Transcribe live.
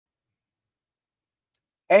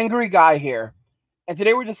Angry Guy here, and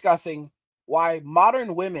today we're discussing why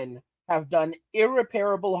modern women have done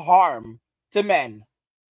irreparable harm to men.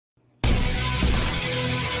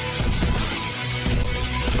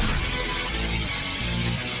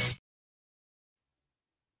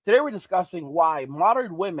 Today we're discussing why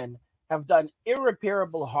modern women have done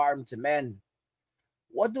irreparable harm to men.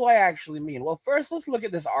 What do I actually mean? Well, first let's look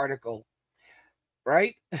at this article,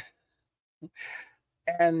 right?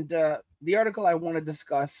 And the article I want to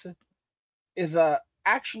discuss is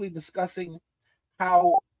actually discussing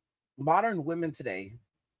how modern women today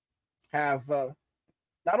have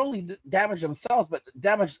not only damaged themselves, but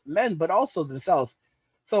damaged men, but also themselves.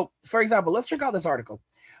 So, for example, let's check out this article.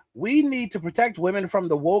 We need to protect women from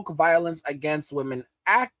the woke Violence Against Women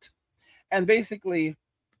Act. And basically,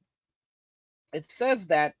 it says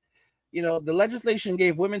that, the legislation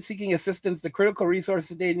gave women seeking assistance the critical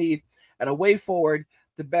resources they need and a way forward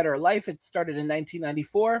to better life. It started in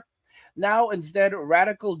 1994. Now, instead,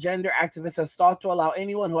 radical gender activists have sought to allow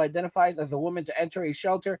anyone who identifies as a woman to enter a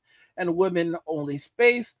shelter and women-only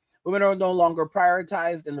space. Women are no longer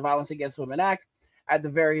prioritized in the Violence Against Women Act. At the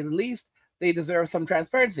very least, they deserve some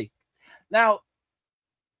transparency. Now,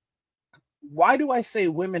 why do I say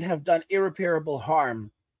women have done irreparable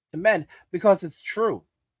harm to men? Because it's true.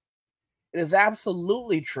 It is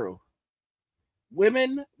absolutely true.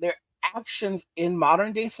 Women, their actions in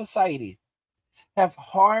modern day society have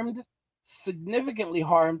significantly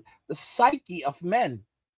harmed the psyche of men.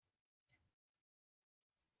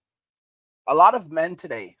 A lot of men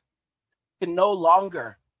today can no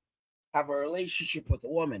longer have a relationship with a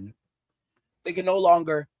woman. They can no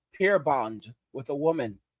longer peer bond with a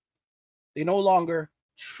woman. They no longer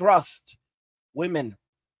trust women.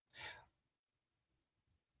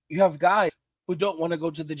 You have guys who don't want to go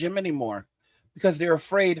to the gym anymore because they're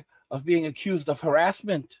afraid of being accused of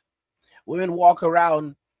harassment. Women walk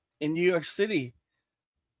around in New York City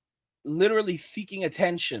literally seeking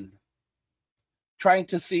attention, trying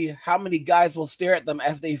to see how many guys will stare at them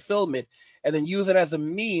as they film it and then use it as a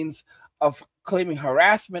means of claiming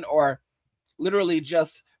harassment or literally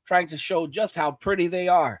just trying to show just how pretty they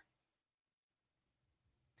are.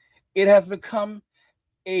 It has become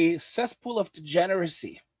a cesspool of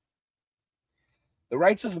degeneracy. The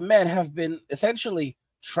rights of men have been essentially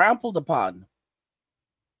trampled upon.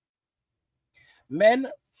 Men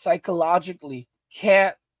psychologically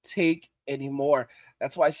can't take anymore.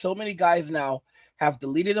 That's why so many guys now have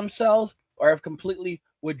deleted themselves or have completely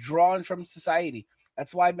withdrawn from society.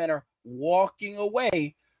 That's why men are walking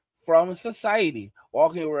away from society,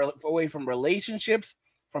 walking away from relationships,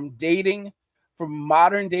 from dating, from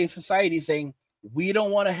modern day society, saying, we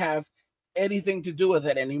don't want to have anything to do with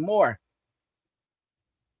it anymore.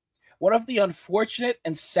 One of the unfortunate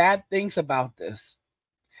and sad things about this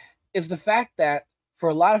is the fact that for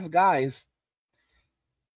a lot of guys,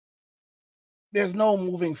 there's no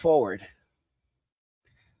moving forward.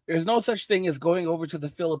 There's no such thing as going over to the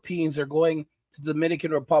Philippines or going to the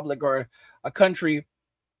Dominican Republic or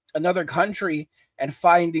another country, and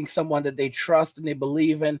finding someone that they trust and they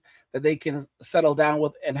believe in, that they can settle down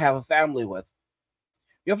with and have a family with.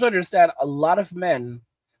 You have to understand, a lot of men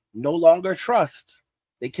no longer trust.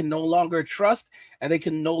 They can no longer trust and they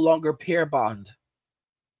can no longer pair bond.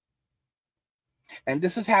 And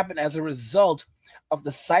this has happened as a result of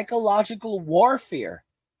the psychological warfare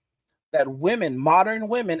that women, modern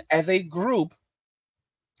women as a group,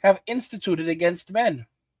 have instituted against men.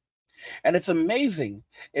 And it's amazing.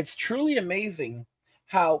 It's truly amazing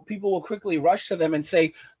how people will quickly rush to them and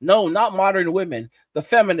say, no, not modern women. The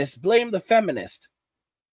feminists, blame the feminist.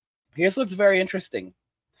 Here's what's very interesting.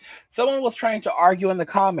 Someone was trying to argue in the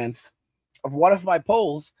comments of one of my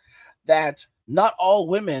polls that not all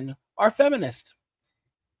women are feminist.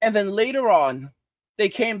 And then later on, they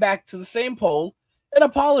came back to the same poll and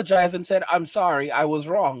apologized and said, I'm sorry, I was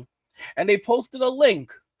wrong. And they posted a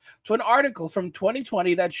link to an article from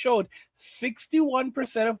 2020 that showed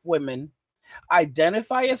 61% of women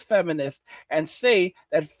identify as feminist and say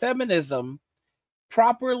that feminism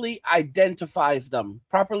properly identifies them,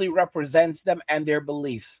 properly represents them and their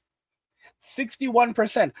beliefs.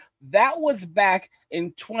 61%. That was back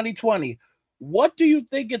in 2020. What do you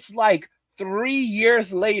think it's like 3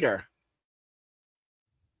 years later?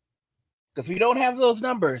 Because we don't have those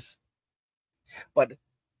numbers. But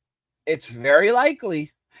it's very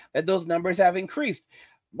likely that those numbers have increased.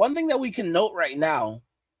 One thing that we can note right now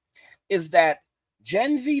is that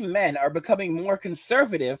Gen Z men are becoming more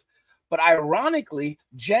conservative, but ironically,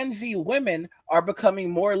 Gen Z women are becoming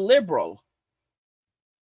more liberal.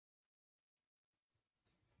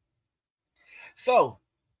 So,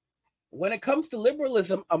 when it comes to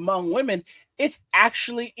liberalism among women, it's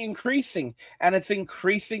actually increasing, and it's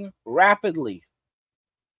increasing rapidly.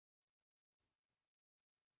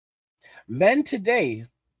 Men today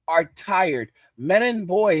are tired. Men and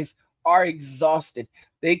boys are exhausted.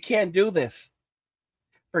 They can't do this.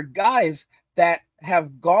 For guys that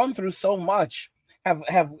have gone through so much,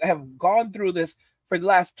 have gone through this for the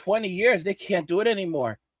last 20 years, they can't do it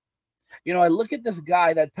anymore. You know, I look at this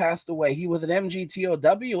guy that passed away. He was an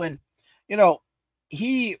MGTOW, and you know,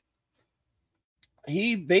 he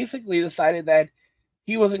he basically decided that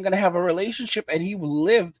he wasn't going to have a relationship, and he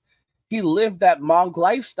lived that monk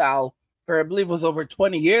lifestyle for, I believe, it was over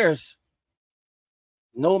 20 years.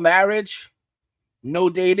 No marriage, no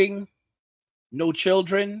dating, no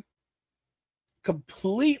children,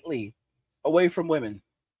 completely away from women.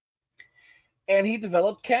 And he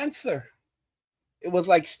developed cancer. It was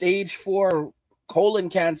like stage 4 colon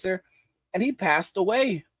cancer, and he passed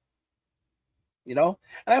away. You know,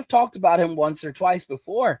 and I've talked about him once or twice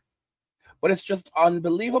before, but it's just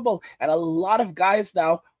unbelievable. And a lot of guys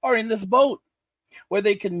now are in this boat where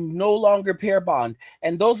they can no longer pair bond.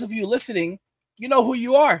 And those of you listening, you know who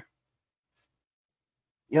you are.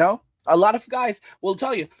 You know, a lot of guys will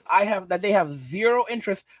tell you they have zero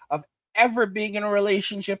interest of ever being in a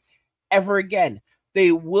relationship ever again.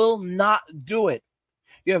 They will not do it.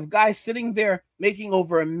 You have guys sitting there making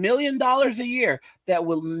over $1 million a year that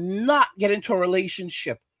will not get into a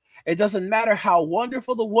relationship. It doesn't matter how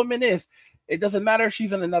wonderful the woman is. It doesn't matter if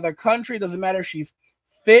she's in another country. It doesn't matter if she's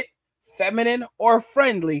fit, feminine, or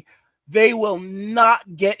friendly. They will not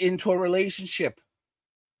get into a relationship.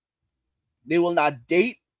 They will not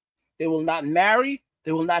date. They will not marry.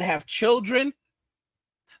 They will not have children.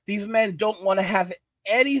 These men don't want to have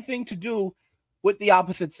anything to do with the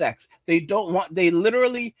opposite sex. They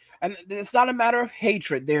literally, and it's not a matter of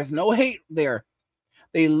hatred. There's no hate there.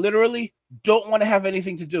 They literally don't want to have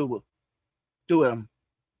anything to do with them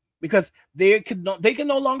because they can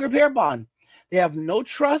no longer pair bond. They have no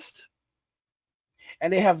trust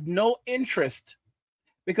and they have no interest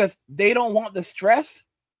because they don't want the stress.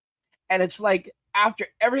 And it's like after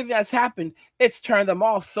everything that's happened, it's turned them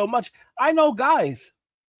off so much. I know guys,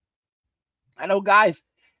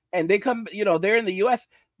 and they come, they're in the US,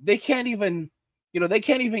 they can't even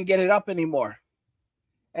get it up anymore.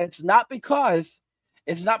 And it's not because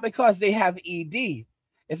they have ED.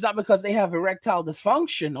 It's not because they have erectile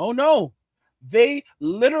dysfunction. Oh no. They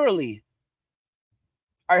literally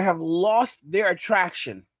have lost their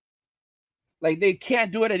attraction. Like they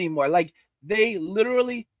can't do it anymore. Like they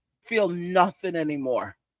literally feel nothing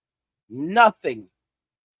anymore. Nothing.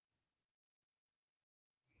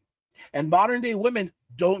 And modern day women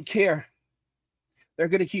don't care. They're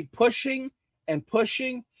going to keep pushing and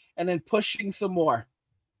pushing and then pushing some more.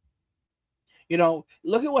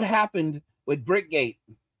 Look at what happened with Brickgate.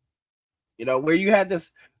 Where you had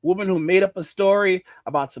this woman who made up a story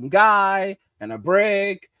about some guy and a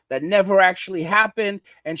brick that never actually happened.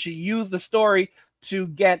 And she used the story to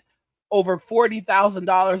get over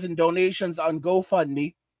 $40,000 in donations on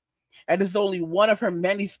GoFundMe. And this is only one of her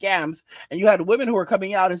many scams. And you had women who were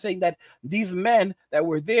coming out and saying that these men that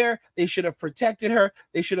were there, they should have protected her.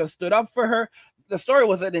 They should have stood up for her. The story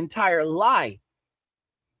was an entire lie.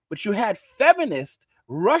 But you had feminists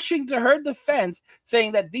rushing to her defense,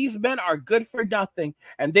 saying that these men are good for nothing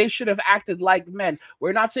and they should have acted like men.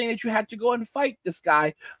 We're not saying that you had to go and fight this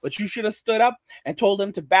guy, but you should have stood up and told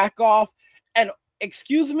him to back off. And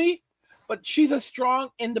excuse me, but she's a strong,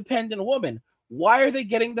 independent woman. Why are they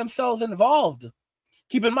getting themselves involved?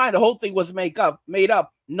 Keep in mind, the whole thing was made up.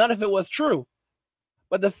 None of it was true.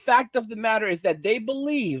 But the fact of the matter is that they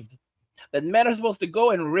believed that men are supposed to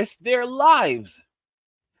go and risk their lives.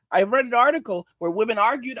 I read an article where women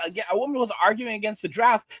argued again. A woman was arguing against the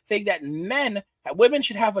draft, saying that women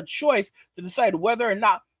should have a choice to decide whether or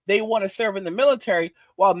not they want to serve in the military,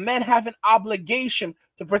 while men have an obligation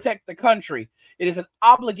to protect the country. It is an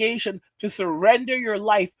obligation to surrender your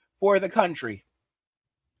life for the country,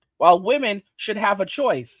 while women should have a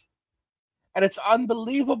choice. And it's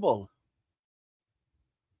unbelievable.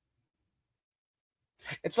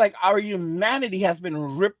 It's like our humanity has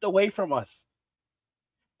been ripped away from us.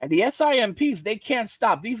 And the SIMPs, they can't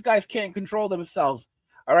stop. These guys can't control themselves.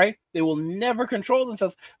 All right? They will never control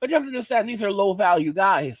themselves. But you have to understand, these are low-value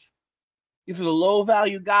guys. These are the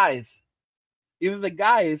low-value guys. These are the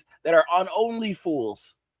guys that are on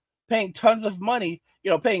OnlyFools, paying tons of money,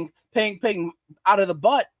 paying out of the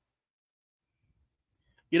butt,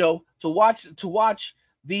 to watch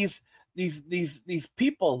these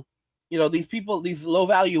people, these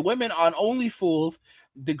low-value women on OnlyFools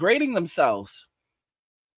degrading themselves.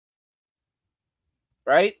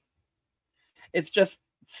 Right? It's just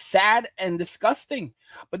sad and disgusting.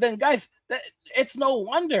 But then, guys, it's no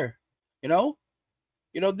wonder, you know.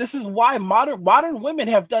 This is why modern women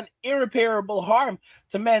have done irreparable harm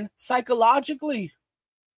to men psychologically.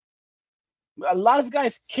 A lot of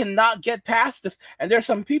guys cannot get past this, and there's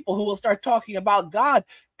some people who will start talking about God.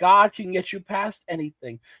 God can get you past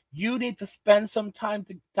anything. You need to spend some time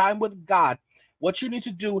with God. What you need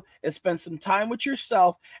to do is spend some time with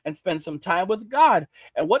yourself and spend some time with God.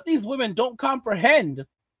 And what these women don't comprehend,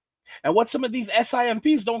 and what some of these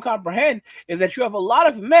SIMPs don't comprehend, is that you have a lot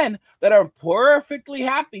of men that are perfectly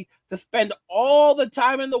happy to spend all the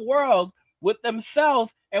time in the world with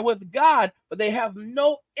themselves and with God, but they have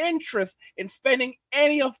no interest in spending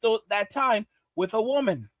any of that time with a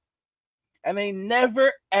woman. And they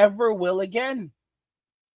never, ever will again.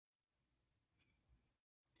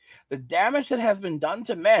 The damage that has been done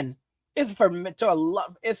to men is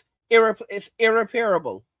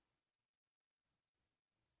irreparable.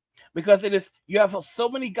 Because you have so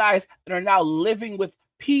many guys that are now living with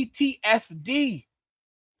PTSD,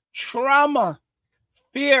 trauma,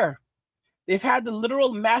 fear. They've had the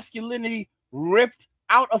literal masculinity ripped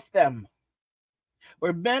out of them,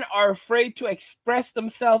 where men are afraid to express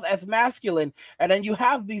themselves as masculine. And then you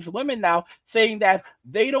have these women now saying that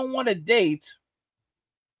they don't want to date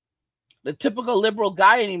the typical liberal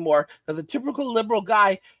guy anymore, because the typical liberal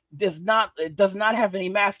guy does not have any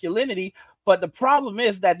masculinity. But the problem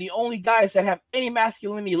is that the only guys that have any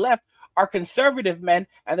masculinity left are conservative men,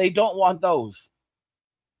 and they don't want those.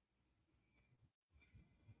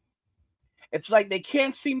 It's like they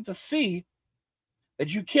can't seem to see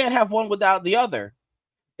that you can't have one without the other.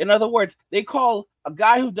 In other words, they call a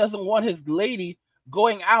guy who doesn't want his lady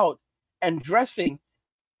going out and dressing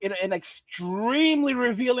in extremely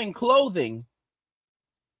revealing clothing,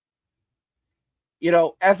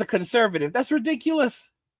 as a conservative. That's ridiculous.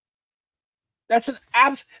 That's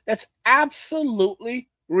absolutely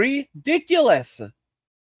ridiculous.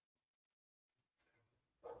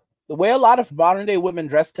 The way a lot of modern day women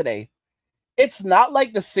dress today, it's not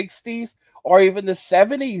like the 60s or even the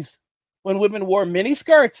 70s when women wore mini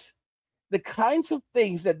skirts. The kinds of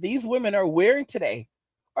things that these women are wearing today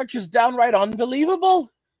are just downright unbelievable.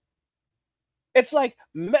 It's like,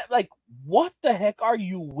 what the heck are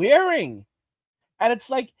you wearing? And it's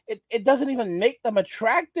like, it doesn't even make them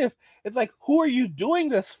attractive. It's like, who are you doing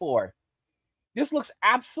this for? This looks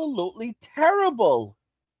absolutely terrible.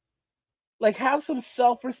 Like, have some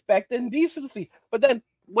self-respect and decency. But then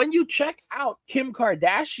when you check out Kim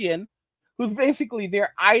Kardashian, who's basically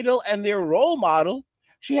their idol and their role model,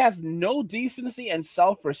 she has no decency and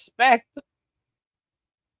self-respect.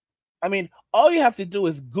 I mean, all you have to do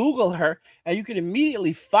is Google her, and you can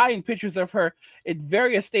immediately find pictures of her in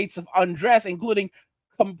various states of undress, including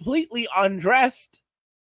completely undressed.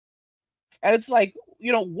 And it's like,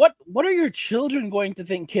 what are your children going to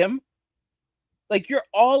think, Kim? Like, you're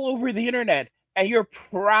all over the internet, and you're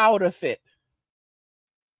proud of it.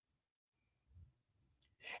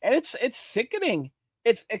 And it's sickening.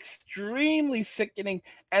 It's extremely sickening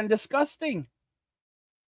and disgusting.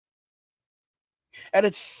 And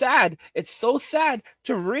it's sad. It's so sad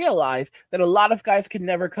to realize that a lot of guys can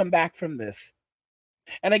never come back from this.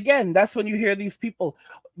 And again, that's when you hear these people,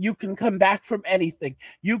 you can come back from anything.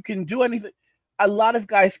 You can do anything. A lot of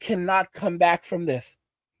guys cannot come back from this,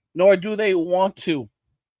 nor do they want to.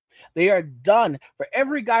 They are done. For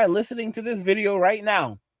every guy listening to this video right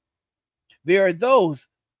now, there are those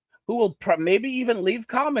who will maybe even leave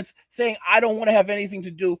comments saying, I don't want to have anything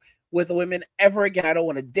to do with women ever again. I don't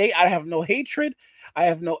want to date. I have no hatred. I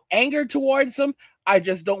have no anger towards them. I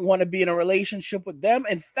just don't want to be in a relationship with them.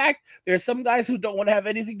 In fact, there's some guys who don't want to have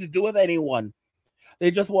anything to do with anyone. They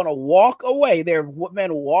just want to walk away. They're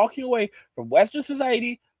men walking away from Western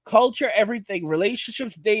society, culture, everything,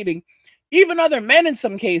 relationships, dating, even other men in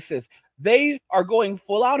some cases. They are going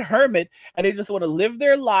full out hermit, and they just want to live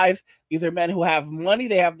their lives. These are men who have money,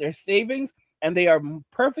 they have their savings, and they are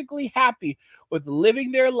perfectly happy with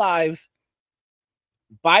living their lives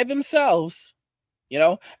by themselves,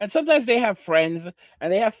 and sometimes they have friends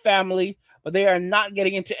and they have family, but they are not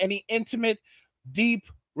getting into any intimate, deep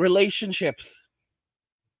relationships.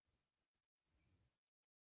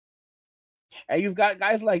 And you've got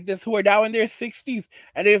guys like this who are now in their 60s,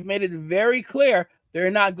 and they've made it very clear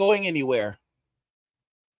they're not going anywhere.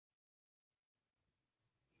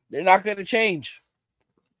 They're not going to change.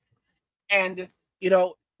 And,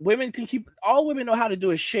 women can all women know how to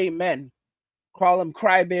do is shame men. Call them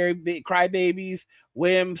crybabies,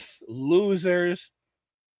 wimps, losers,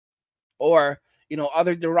 or,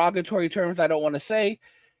 other derogatory terms I don't want to say.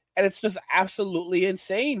 And it's just absolutely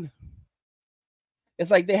insane. It's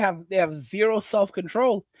like they have zero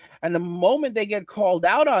self-control. And the moment they get called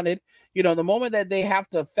out on it, the moment that they have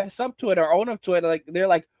to fess up to it or own up to it, like they're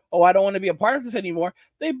like, oh, I don't want to be a part of this anymore.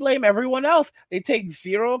 They blame everyone else. They take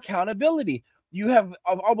zero accountability. You have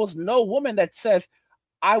almost no woman that says,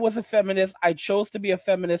 I was a feminist. I chose to be a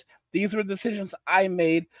feminist. These were decisions I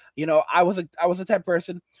made. I was a type of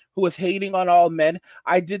person who was hating on all men.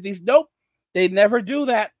 I did these. Nope. They never do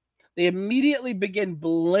that. They immediately begin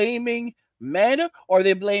blaming men, or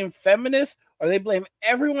they blame feminists, or they blame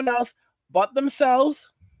everyone else but themselves.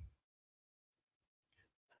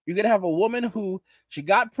 You could have a woman who she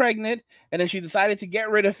got pregnant and then she decided to get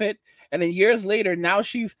rid of it. And then years later, now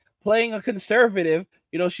she's playing a conservative.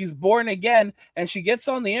 She's born again, and she gets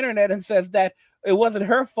on the internet and says that it wasn't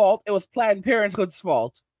her fault. It was Planned Parenthood's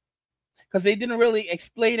fault because they didn't really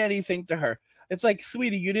explain anything to her. It's like,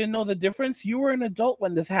 sweetie, you didn't know the difference? You were an adult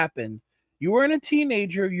when this happened. You weren't a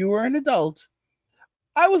teenager. You were an adult.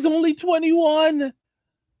 I was only 21.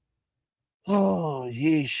 Oh,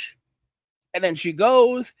 yeesh. And then she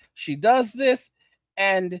goes, she does this,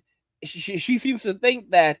 and she seems to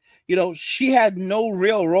think that, she had no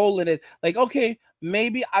real role in it. Like, okay,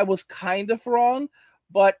 maybe I was kind of wrong,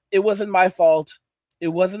 but it wasn't my fault. It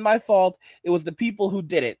wasn't my fault. It was the people who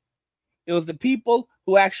did it. It was the people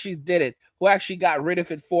who actually did it, who actually got rid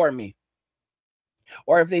of it for me.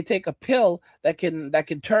 Or if they take a pill that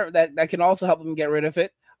can also help them get rid of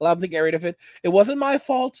it, allow them to get rid of it. It wasn't my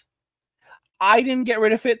fault. I didn't get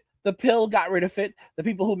rid of it. The pill got rid of it. The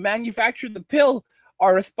people who manufactured the pill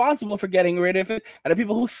are responsible for getting rid of it. And the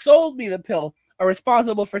people who sold me the pill are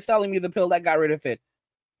responsible for selling me the pill that got rid of it.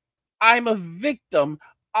 I'm a victim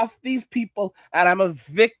of these people, and I'm a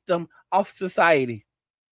victim of society.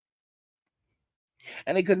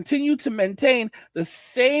 And they continue to maintain the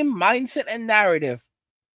same mindset and narrative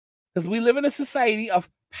because we live in a society of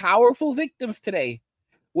powerful victims today,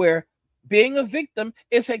 where being a victim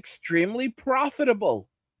is extremely profitable.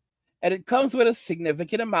 And it comes with a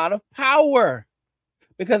significant amount of power,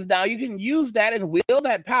 because now you can use that and wield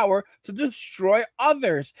that power to destroy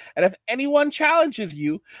others. And if anyone challenges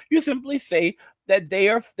you, you simply say that they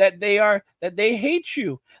hate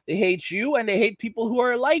you. They hate you, and they hate people who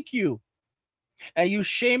are like you. And you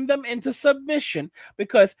shame them into submission,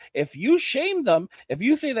 because if you shame them, if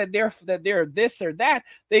you say that they're this or that,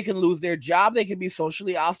 they can lose their job, they can be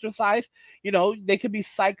socially ostracized, they can be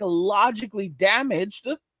psychologically damaged,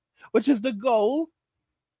 which is the goal.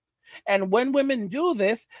 And when women do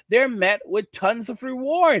this, they're met with tons of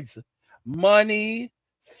rewards: money,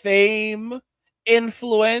 fame,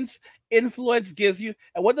 influence. Influence gives you,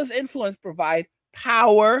 and what does influence provide?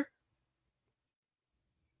 Power.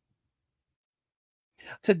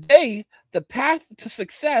 Today, the path to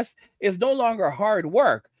success is no longer hard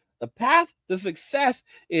work. The path to success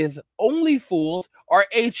is only fools or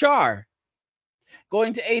HR.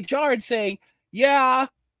 Going to HR and saying, yeah,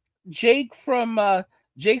 Jake from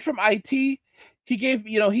IT, he gave,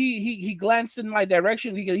 he glanced in my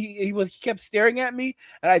direction. He kept staring at me,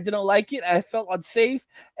 and I didn't like it. I felt unsafe,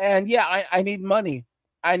 and yeah, I need money.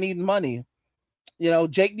 I need money.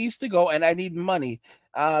 Jake needs to go, and I need money.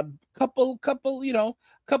 Couple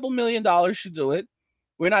 $1,000,000 should do it.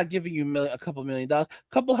 We're not giving you a couple $1,000,000.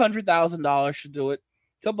 $200,000 should do it.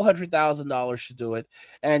 $200,000 should do it.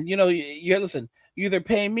 And you listen. You either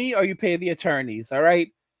pay me or you pay the attorneys. All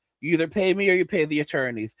right. You either pay me or you pay the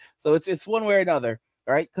attorneys. So it's one way or another.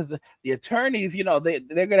 All right. Because the attorneys,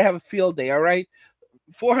 they're gonna have a field day. All right.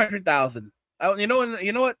 400,000. You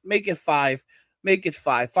know what? Make it 5. Make it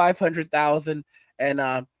 500,000, and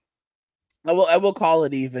I will call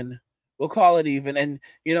it even. We'll call it even. And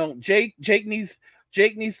Jake needs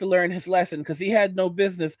to learn his lesson, because he had no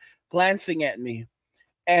business glancing at me.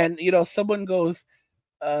 And someone goes,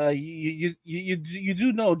 you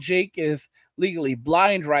do know Jake is legally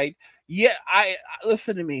blind, right? Yeah, I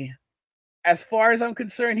listen to me. As far as I'm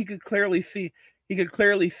concerned, he could clearly see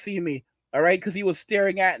me. All right, because he was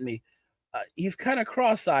staring at me. He's kind of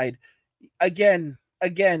cross-eyed. Again,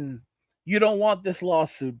 you don't want this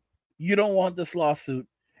lawsuit. You don't want this lawsuit.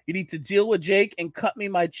 You need to deal with Jake and cut me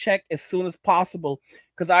my check as soon as possible,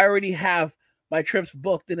 because I already have my trips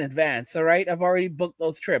booked in advance. All right, I've already booked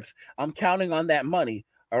those trips. I'm counting on that money.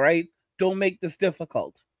 All right, don't make this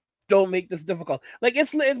difficult. Don't make this difficult. Like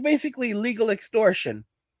it's basically legal extortion.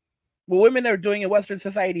 What women are doing in Western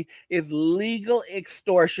society is legal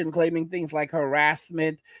extortion, claiming things like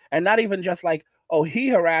harassment, and not even just like, oh, he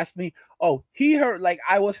harassed me. Oh, like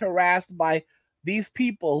I was harassed by these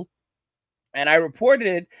people, and I reported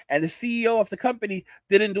it, and the CEO of the company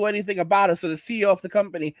didn't do anything about it, so the CEO of the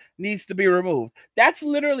company needs to be removed. That's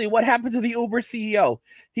literally what happened to the Uber CEO.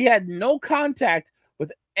 He had no contact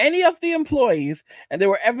any of the employees, and there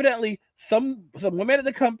were evidently some women at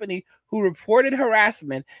the company who reported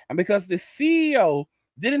harassment, and because the CEO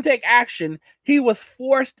didn't take action, he was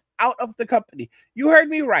forced out of the company. You heard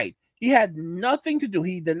me right. He had nothing to do.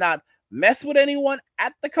 He did not mess with anyone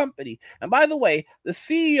at the company. And by the way, the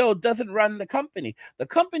CEO doesn't run the company. The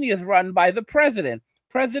company is run by the president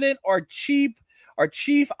or chief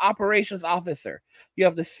operations officer. You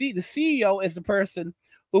have the CEO is the person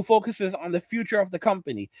who focuses on the future of the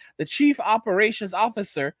company. The chief operations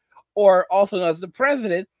officer, or also known as the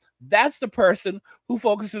president, that's the person who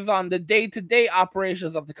focuses on the day-to-day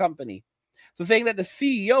operations of the company. So saying that the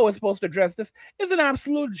CEO is supposed to address this is an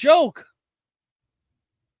absolute joke.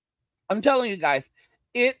 I'm telling you guys,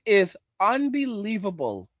 it is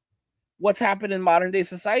unbelievable what's happened in modern day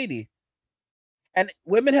society. And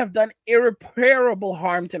women have done irreparable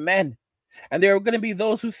harm to men. And there are going to be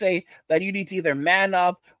those who say that you need to either man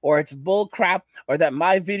up, or it's bull crap, or that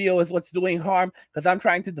my video is what's doing harm because I'm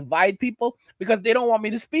trying to divide people, because they don't want me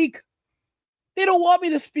to speak. They don't want me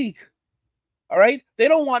to speak. All right? They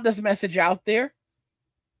don't want this message out there.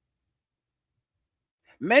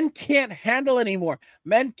 Men can't handle anymore.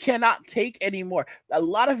 Men cannot take anymore. A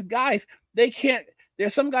lot of guys, they can't.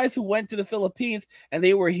 There's some guys who went to the Philippines and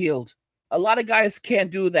they were healed. A lot of guys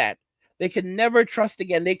can't do that. They can never trust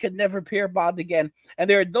again. They can never peer bond again. And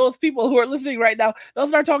there are those people who are listening right now. They'll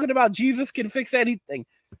start talking about Jesus can fix anything.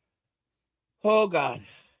 Oh, God.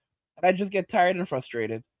 I just get tired and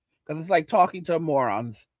frustrated because it's like talking to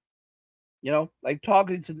morons. You know, like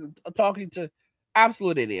talking to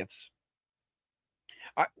absolute idiots.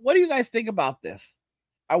 What do you guys think about this?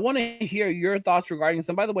 I want to hear your thoughts regarding this.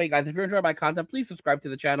 And by the way, guys, if you're enjoying my content, please subscribe to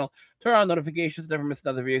the channel. Turn on notifications, never miss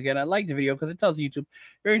another video again. I like the video because it tells YouTube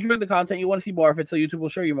you're enjoying the content, you want to see more of it, so YouTube will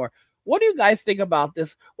show you more. What do you guys think about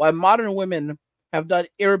this? Why modern women have done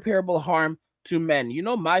irreparable harm to men? You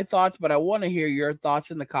know my thoughts, but I want to hear your thoughts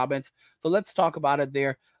in the comments. So let's talk about it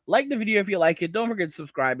there. Like the video if you like it. Don't forget to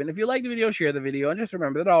subscribe. And if you like the video, share the video. And just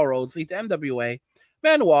remember that all roads lead to MWA,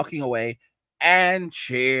 men walking away. And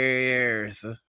cheers.